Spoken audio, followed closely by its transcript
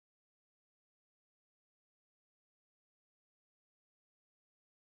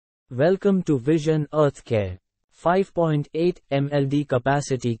Welcome to Vision Earthcare. 5.8 MLD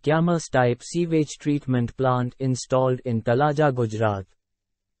capacity CAMUS type sewage treatment plant installed in Talaja, Gujarat.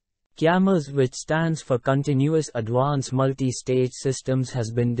 CAMUS, which stands for Continuous Advanced Multi-Stage Systems,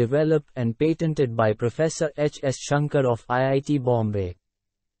 has been developed and patented by Professor H.S. Shankar of IIT Bombay.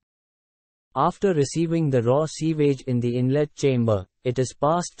 After receiving the raw sewage in the inlet chamber, it is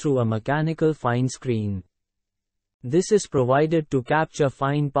passed through a mechanical fine screen. This is provided to capture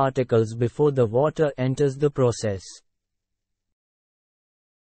fine particles before the water enters the process.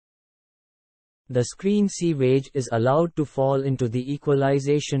 The screen sewage is allowed to fall into the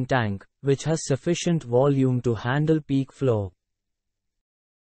equalization tank, which has sufficient volume to handle peak flow.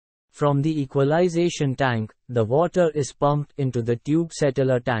 From the equalization tank, the water is pumped into the tube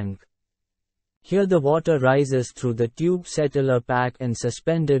settler tank. Here the water rises through the tube settler pack and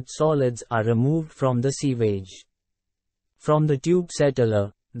suspended solids are removed from the sewage. From the tube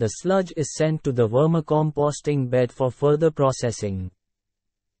settler, the sludge is sent to the vermicomposting bed for further processing.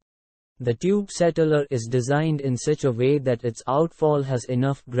 The tube settler is designed in such a way that its outfall has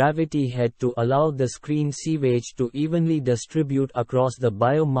enough gravity head to allow the screen sewage to evenly distribute across the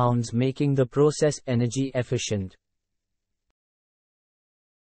biomounds, making the process energy efficient.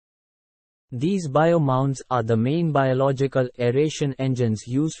 These biomounds are the main biological aeration engines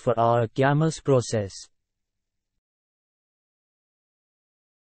used for our CAMUS process.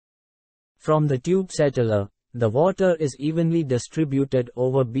 From the tube settler, the water is evenly distributed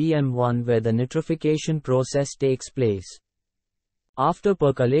over BM1 where the nitrification process takes place. After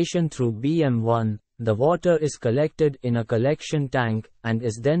percolation through BM1, the water is collected in a collection tank and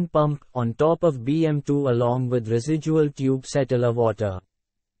is then pumped on top of BM2 along with residual tube settler water.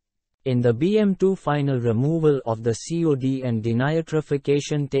 In the BM2, final removal of the COD and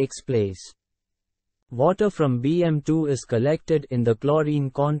denitrification takes place. Water from BM2 is collected in the chlorine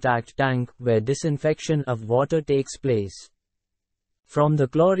contact tank where disinfection of water takes place. From the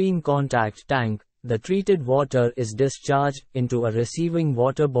chlorine contact tank, the treated water is discharged into a receiving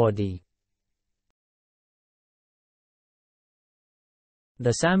water body.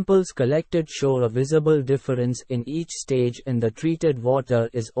 The samples collected show a visible difference in each stage, and the treated water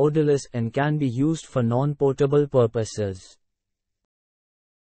is odorless and can be used for non-potable purposes.